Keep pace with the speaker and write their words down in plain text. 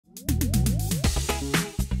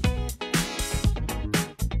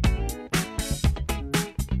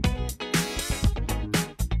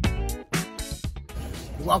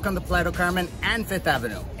Welcome to Playa Del Carmen and Fifth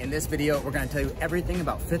Avenue. In this video, we're going to tell you everything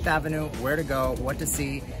about Fifth Avenue, where to go, what to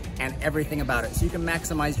see, and everything about it so you can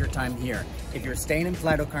maximize your time here. If you're staying in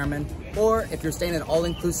Playa Del Carmen, or if you're staying at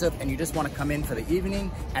all-inclusive and you just want to come in for the evening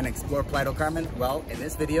and explore Playa Del Carmen, well, in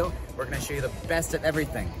this video, we're going to show you the best of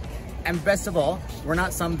everything. And best of all, we're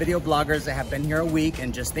not some video bloggers that have been here a week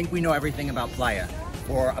and just think we know everything about Playa.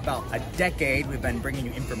 For about a decade, we've been bringing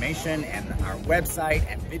you information and our website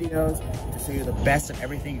and videos to show you the best of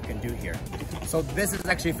everything you can do here. So this is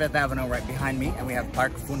actually Fifth Avenue right behind me, and we have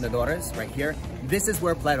Parque Fundadores right here. This is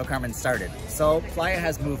where Playa del Carmen started. So Playa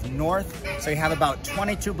has moved north, so you have about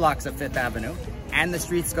 22 blocks of Fifth Avenue, and the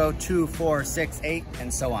streets go 2, 4, 6, 8,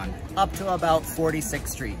 and so on, up to about 46th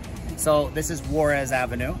Street. So this is Juarez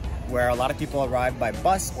Avenue, where a lot of people arrive by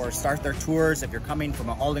bus or start their tours. If you're coming from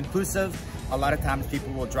an all-inclusive, a lot of times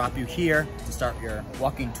people will drop you here to start your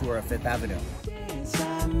walking tour of Fifth Avenue.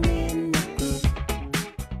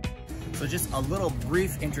 So just a little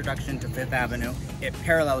brief introduction to Fifth Avenue. It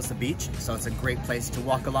parallels the beach, so it's a great place to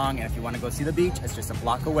walk along, and if you want to go see the beach, it's just a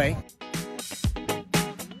block away.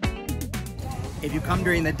 If you come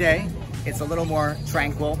during the day, it's a little more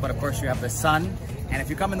tranquil, but of course you have the sun. And if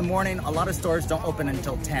you come in the morning, a lot of stores don't open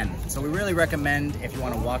until 10. So we really recommend, if you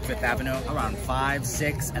want to walk Fifth Avenue, around 5,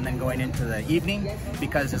 6, and then going into the evening,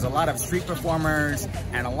 because there's a lot of street performers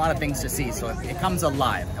and a lot of things to see. So it comes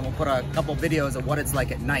alive, and we'll put a couple videos of what it's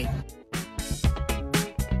like at night.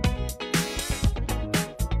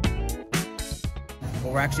 But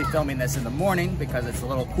we're actually filming this in the morning because it's a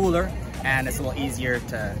little cooler and it's a little easier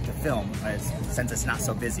to film since it's not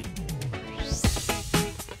so busy.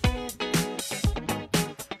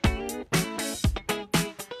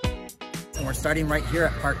 We're starting right here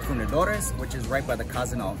at Parque Fundadores, which is right by the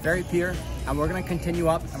Casanova Ferry Pier, and we're going to continue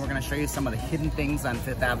up and we're going to show you some of the hidden things on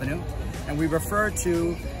Fifth Avenue. And we refer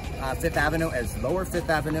to Fifth Avenue as Lower Fifth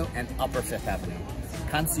Avenue and Upper Fifth Avenue.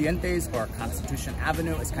 Constituentes, or Constitution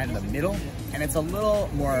Avenue, is kind of the middle, and it's a little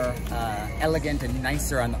more elegant and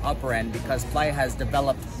nicer on the upper end because Playa has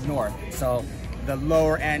developed north. So the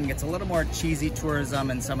lower end gets a little more cheesy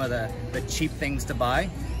tourism and some of the cheap things to buy,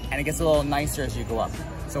 and it gets a little nicer as you go up.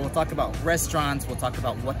 So we'll talk about restaurants, we'll talk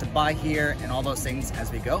about what to buy here and all those things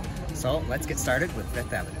as we go. So let's get started with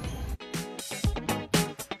Fifth Avenue.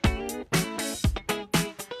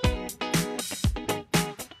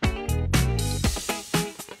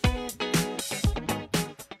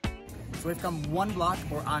 So we've come one block,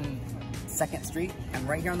 we're on 2nd Street, and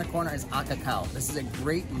right here on the corner is Acacao. This is a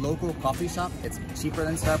great local coffee shop. It's cheaper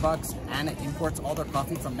than Starbucks, and it imports all their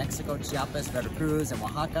coffee from Mexico, Chiapas, Veracruz, and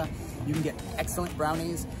Oaxaca. You can get excellent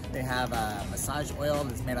brownies. They have a massage oil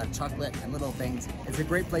that's made out of chocolate and little things. It's a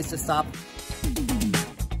great place to stop.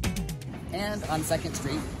 And on 2nd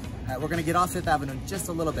Street, we're gonna get off Fifth Avenue just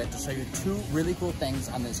a little bit to show you two really cool things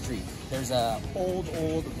on this street. There's a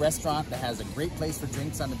old restaurant that has a great place for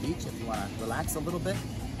drinks on the beach if you wanna relax a little bit.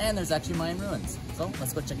 And there's actually Mayan ruins. So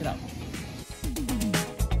let's go check it out.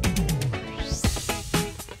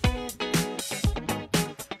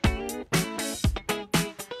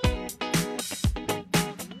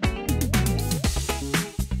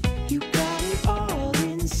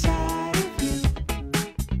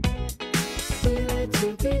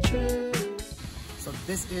 So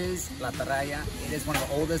this is La Terraya. It is one of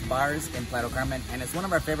the oldest bars in Playa Del Carmen, and it's one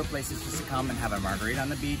of our favorite places just to come and have a margarita on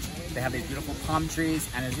the beach. They have these beautiful palm trees,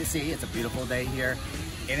 and as you see, it's a beautiful day here,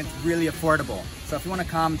 and it's really affordable. So if you want to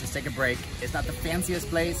come, just take a break. It's not the fanciest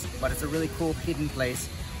place, but it's a really cool hidden place.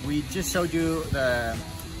 We just showed you the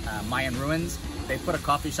Mayan ruins. They put a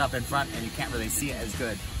coffee shop in front, and you can't really see it as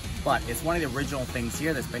good. But it's one of the original things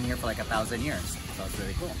here that's been here for like 1,000 years. So it's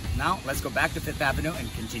really cool. Now, let's go back to Fifth Avenue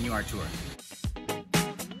and continue our tour.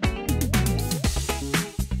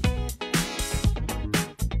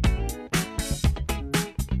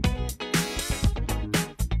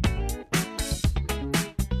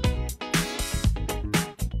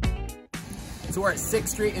 So we're at 6th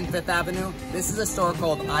Street in Fifth Avenue. This is a store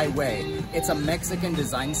called I Way. It's a Mexican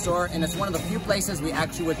design store, and it's one of the few places we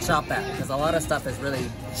actually would shop at because a lot of stuff is really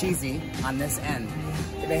cheesy on this end.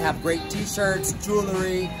 They have great t-shirts,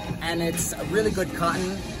 jewelry, and it's a really good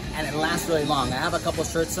cotton, and it lasts really long. I have a couple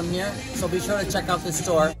shirts from here, so be sure to check out this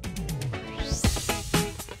store.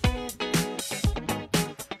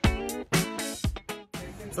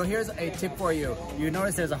 So here's a tip for you. You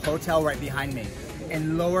notice there's a hotel right behind me.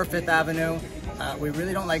 In Lower Fifth Avenue, we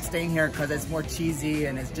really don't like staying here because it's more cheesy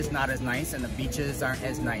and it's just not as nice, and the beaches aren't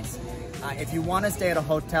as nice. If you want to stay at a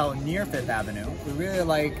hotel near Fifth Avenue, we really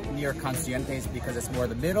like near Constituentes because it's more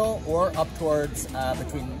the middle, or up towards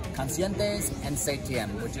between Constituentes and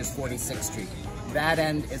Septième, which is 46th Street. that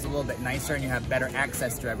end is a little bit nicer and you have better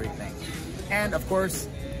access to everything. And of course,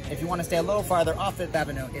 if you want to stay a little farther off Fifth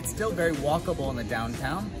Avenue, it's still very walkable in the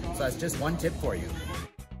downtown. So that's just one tip for you.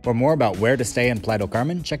 For more about where to stay in Playa del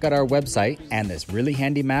Carmen, check out our website and this really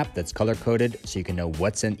handy map that's color-coded so you can know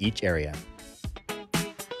what's in each area.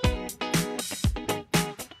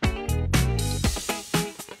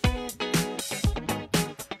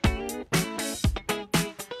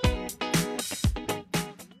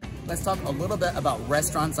 Let's talk a little bit about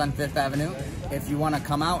restaurants on Fifth Avenue. If you want to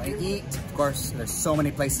come out and eat, of course, there's so many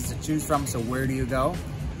places to choose from, so where do you go?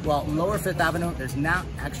 Well, lower Fifth Avenue, there's not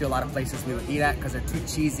actually a lot of places we would eat at because they're too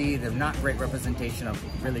cheesy. They're not great representation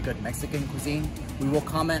of really good Mexican cuisine. We will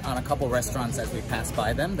comment on a couple restaurants as we pass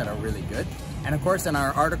by them that are really good. And of course, in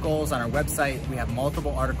our articles on our website, we have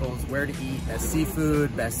multiple articles where to eat, best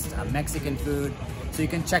seafood, best Mexican food. So you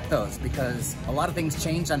can check those because a lot of things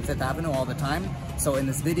change on Fifth Avenue all the time. So in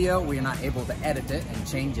this video, we are not able to edit it and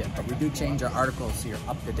change it, but we do change our articles so you're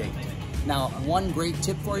up to date. Now, one great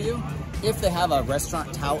tip for you, if they have a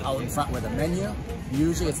restaurant tout out in front with a menu,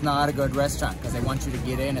 usually it's not a good restaurant because they want you to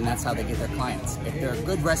get in and that's how they get their clients. If they're a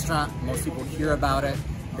good restaurant, most people hear about it.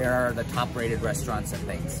 They're the top rated restaurants and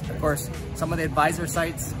things. Of course, some of the advisor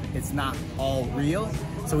sites, it's not all real.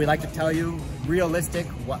 So we like to tell you realistic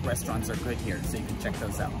what restaurants are good here so you can check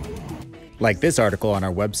those out. Like this article on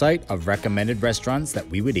our website of recommended restaurants that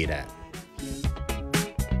we would eat at.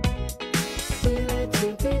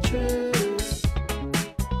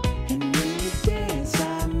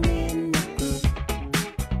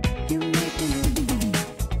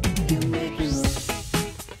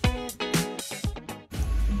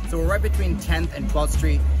 So we're right between 10th and 12th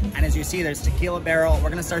Street, and as you see, there's Tequila Barrel. We're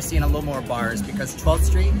gonna start seeing a little more bars because 12th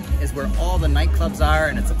Street is where all the nightclubs are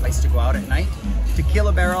and it's a place to go out at night.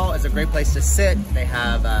 Tequila Barrel is a great place to sit. They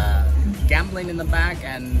have gambling in the back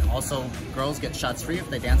and also girls get shots free if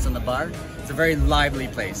they dance in the bar. It's a very lively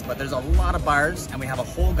place, but there's a lot of bars and we have a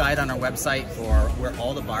whole guide on our website for where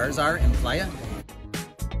all the bars are in Playa.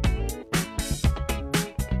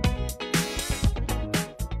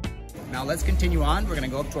 Now let's continue on. We're gonna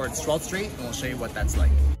go up towards 12th Street and we'll show you what that's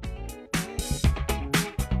like.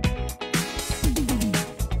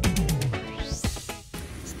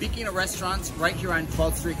 Speaking of restaurants, right here on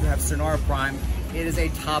 12th Street you have Sonora Prime. It is a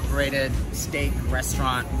top-rated steak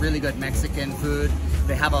restaurant, really good Mexican food.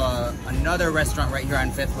 They have another restaurant right here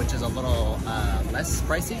on 5th, which is a little less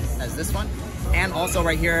pricey as this one. And also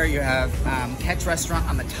right here you have Catch Restaurant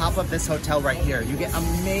on the top of this hotel right here. You get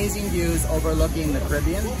amazing views overlooking the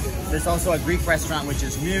Caribbean. There's also a Greek restaurant which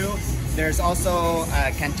is new. There's also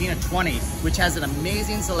Cantina 20, which has an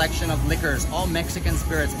amazing selection of liquors, all Mexican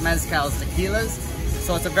spirits, mezcals, tequilas.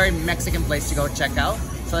 So it's a very Mexican place to go check out.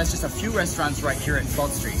 So that's just a few restaurants right here at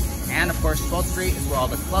 12th Street. And of course, 12th Street is where all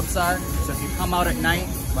the clubs are. So if you come out at night,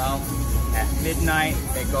 well, at midnight,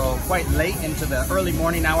 they go quite late into the early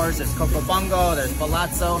morning hours. There's Coco Bongo, there's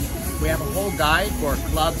Palazzo. We have a whole guide for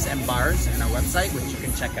clubs and bars on our website, which you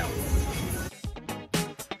can check out.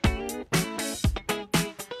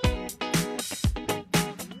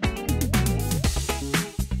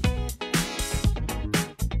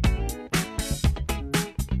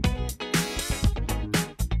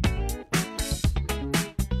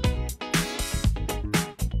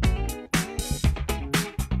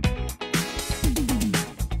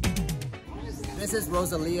 This is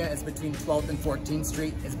Rosalia. It's between 12th and 14th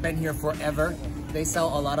Street. It's been here forever. They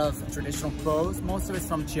sell a lot of traditional clothes. Most of it's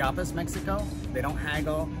from Chiapas, Mexico. They don't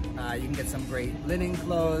haggle. You can get some great linen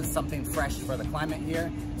clothes, something fresh for the climate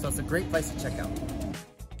here. So it's a great place to check out.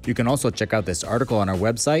 You can also check out this article on our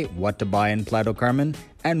website, What to Buy in Playa del Carmen,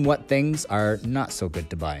 and what things are not so good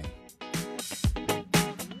to buy.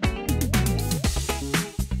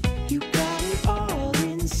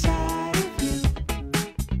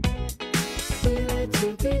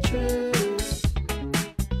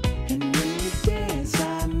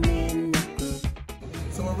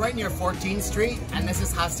 Right near 14th Street, and this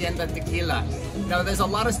is Hacienda Tequila. Now there's a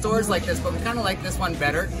lot of stores like this, but we kind of like this one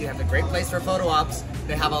better. You have a great place for photo ops.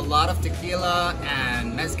 They have a lot of tequila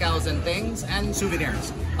and mezcals and things, and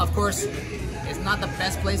souvenirs. Of course, it's not the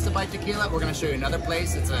best place to buy tequila. We're going to show you another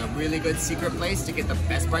place. It's a really good secret place to get the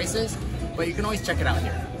best prices, but you can always check it out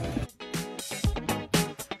here.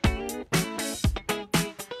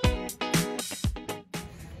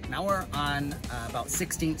 Now we're on about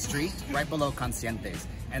 16th Street, right below Conscientes.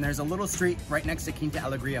 And there's a little street right next to Quinta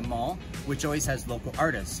Avenida Mall, which always has local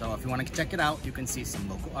artists. So if you want to check it out, you can see some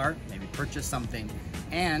local art, maybe purchase something.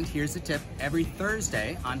 And here's the tip, every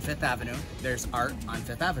Thursday on 5th Avenue, there's art on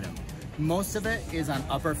 5th Avenue. Most of it is on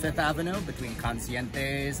Upper 5th Avenue between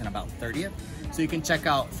Conscientes and about 30th. So you can check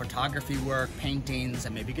out photography work, paintings,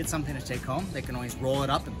 and maybe get something to take home. They can always roll it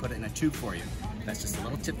up and put it in a tube for you. That's just a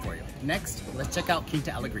little tip for you. Next, let's check out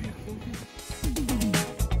Quinta Avenida.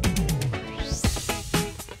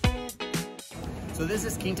 So this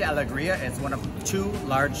is Quinta Avenida. It's one of 2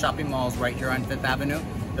 large shopping malls right here on 5th Avenue.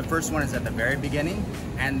 The first one is at the very beginning,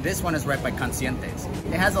 and this one is right by Conscientes.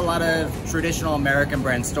 It has a lot of traditional American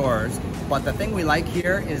brand stores, but the thing we like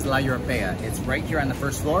here is La Europea. It's right here on the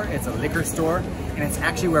first floor. It's a liquor store, and it's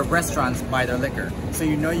actually where restaurants buy their liquor. So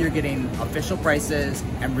you know you're getting official prices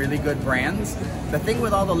and really good brands. The thing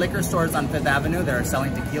with all the liquor stores on 5th Avenue that are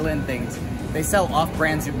selling tequila and things, they sell off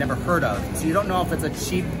brands you've never heard of. So you don't know if it's a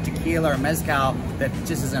cheap tequila or mezcal that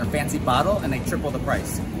just is in a fancy bottle and they triple the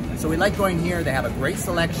price. So we like going here. They have a great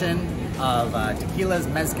selection of tequilas,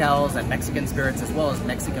 mezcals, and Mexican spirits, as well as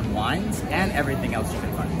Mexican wines and everything else you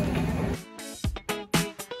can find.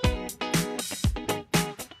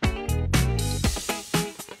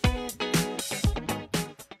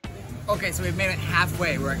 Okay, so we've made it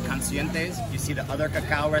halfway. We're at Conscientes. You see the other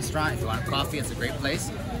cacao restaurant. If you want coffee, it's a great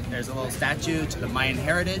place. There's a little statue to the Mayan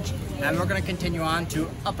heritage, and we're gonna continue on to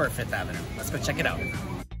Upper 5th Avenue. Let's go check it out.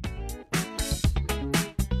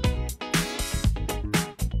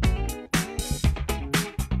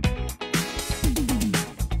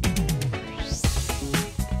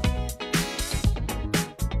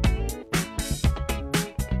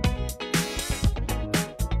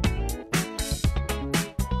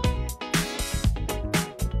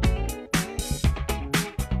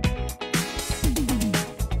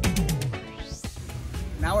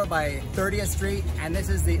 Now we're by 30th Street, and this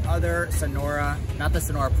is the other Sonora, not the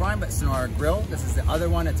Sonora Prime, but Sonora Grill. This is the other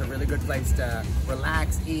one. It's a really good place to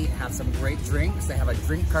relax, eat, have some great drinks. They have a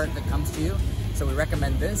drink cart that comes to you, so we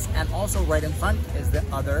recommend this. And also right in front is the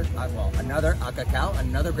other, another Acacao,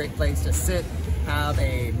 another great place to sit, have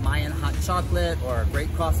a Mayan hot chocolate or a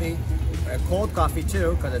great coffee, a cold coffee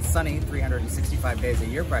too, because it's sunny 365 days a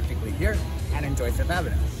year practically here, and enjoy 5th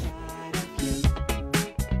Avenue.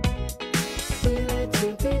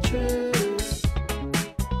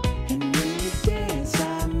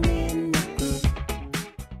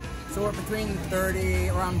 So we're between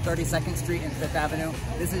around 32nd Street and 5th Avenue.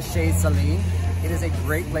 This is Chez Celine. It is a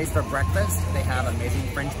great place for breakfast. They have amazing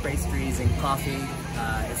French pastries and coffee.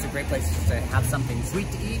 It's a great place to have something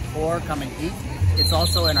sweet to eat or come and eat. It's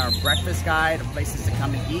also in our breakfast guide of places to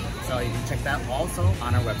come and eat, so you can check that also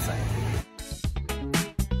on our website.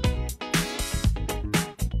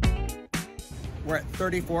 We're at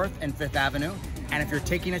 34th and 5th Avenue, and if you're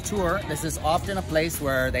taking a tour, this is often a place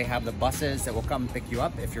where they have the buses that will come pick you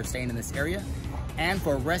up if you're staying in this area. And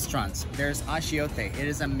for restaurants, there's Achiote. It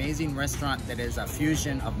is an amazing restaurant that is a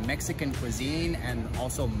fusion of Mexican cuisine and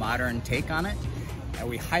also modern take on it. And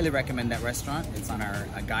we highly recommend that restaurant. It's on our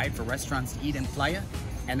guide for restaurants to eat in Playa.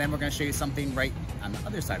 And then we're gonna show you something right on the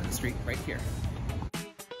other side of the street, right here.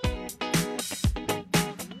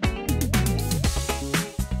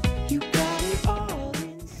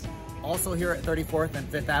 Also here at 34th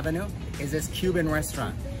and 5th Avenue is this Cuban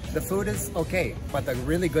restaurant. The food is okay, but the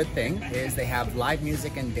really good thing is they have live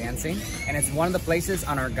music and dancing, and it's one of the places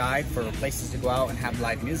on our guide for places to go out and have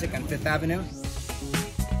live music on 5th Avenue.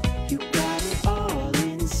 You got it all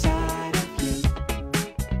inside of you.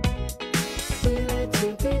 Feel it to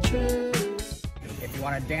be true. If you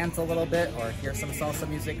want to dance a little bit or hear some salsa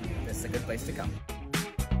music, this is a good place to come.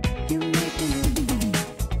 You make me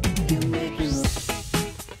move. You make me move.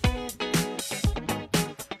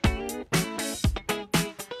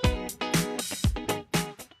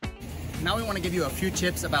 Now we want to give you a few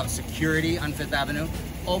tips about security on 5th Avenue.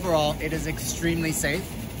 Overall, it is extremely safe.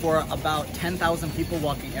 For about 10,000 people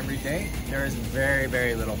walking every day, there is very,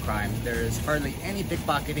 very little crime. There is hardly any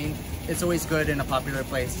pickpocketing. It's always good in a popular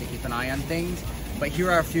place to keep an eye on things. But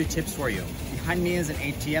here are a few tips for you. Behind me is an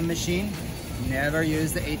ATM machine. Never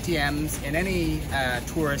use the ATMs in any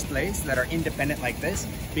tourist place that are independent like this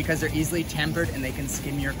because they're easily tampered and they can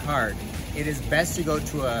skim your card. It is best to go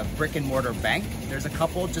to a brick and mortar bank. There's a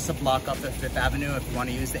couple just a block up at 5th Avenue if you want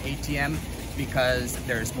to use the ATM because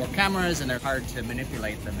there's more cameras and they're hard to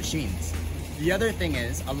manipulate the machines. The other thing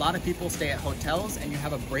is a lot of people stay at hotels and you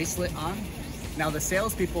have a bracelet on. Now the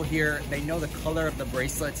salespeople here, they know the color of the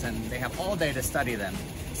bracelets and they have all day to study them.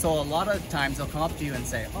 So a lot of times they'll come up to you and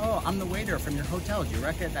say, "Oh, I'm the waiter from your hotel. Do you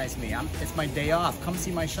recognize me? It's my day off. Come see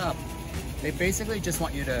my shop." They basically just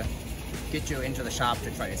want you to get you into the shop to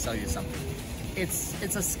try to sell you something. It's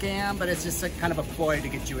a scam, but it's just a kind of a ploy to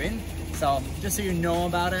get you in. So just so you know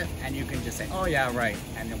about it and you can just say, "Oh yeah, right,"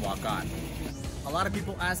 and then walk on. A lot of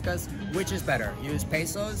people ask us, which is better, use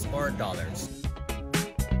pesos or dollars?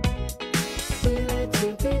 Feel it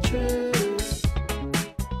to be true.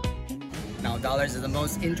 Now, dollars is the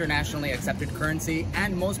most internationally accepted currency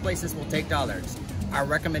and most places will take dollars. Our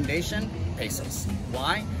recommendation, pesos.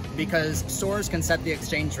 Why? Because stores can set the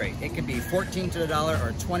exchange rate. It can be 14 to the dollar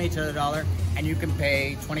or 20 to the dollar, and you can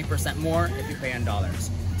pay 20% more if you pay in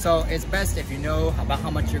dollars. So it's best if you know about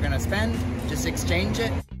how much you're gonna spend, just exchange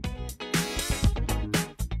it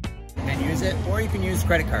and use it, or you can use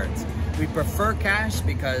credit cards. We prefer cash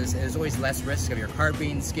because there's always less risk of your card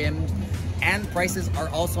being skimmed, and prices are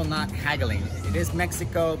also not haggling. It is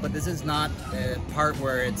Mexico, but this is not a part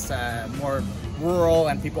where it's more rural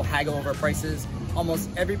and people haggle over prices. Almost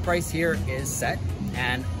every price here is set,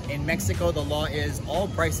 and in Mexico the law is all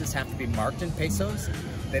prices have to be marked in pesos.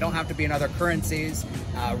 They don't have to be in other currencies.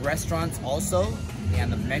 Restaurants also,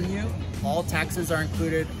 and the menu, all taxes are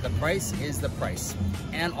included. The price is the price.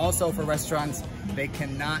 And also for restaurants, they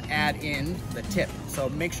cannot add in the tip. So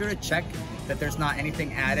make sure to check that there's not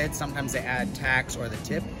anything added. Sometimes they add tax or the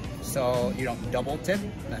tip, so you don't double tip.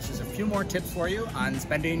 That's just a few more tips for you on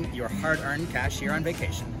spending your hard-earned cash here on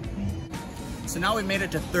vacation. So now we've made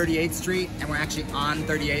it to 38th Street, and we're actually on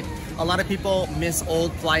 38th. A lot of people miss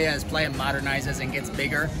old Playa as Playa modernizes and gets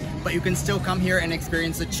bigger, but you can still come here and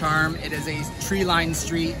experience the charm. It is a tree-lined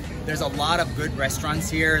street. There's a lot of good restaurants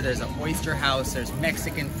here. There's an oyster house, there's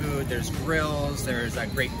Mexican food, there's grills, there's a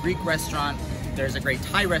great Greek restaurant, there's a great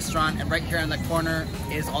Thai restaurant, and right here on the corner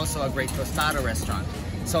is also a great tostada restaurant.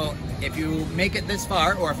 So if you make it this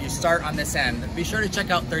far, or if you start on this end, be sure to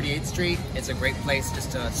check out 38th Street. It's a great place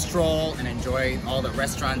just to stroll and enjoy all the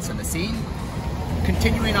restaurants and the scene.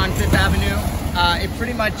 Continuing on 5th Avenue, it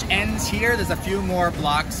pretty much ends here. There's a few more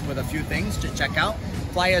blocks with a few things to check out.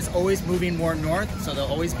 Playa is always moving more north, so there'll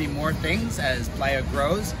always be more things as Playa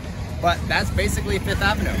grows. But that's basically 5th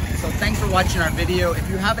Avenue. So thanks for watching our video. If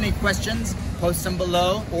you have any questions, post them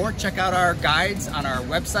below or check out our guides on our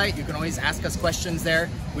website. You can always ask us questions there.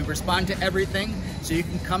 We respond to everything, so you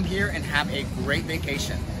can come here and have a great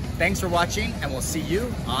vacation. Thanks for watching, and we'll see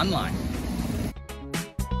you online.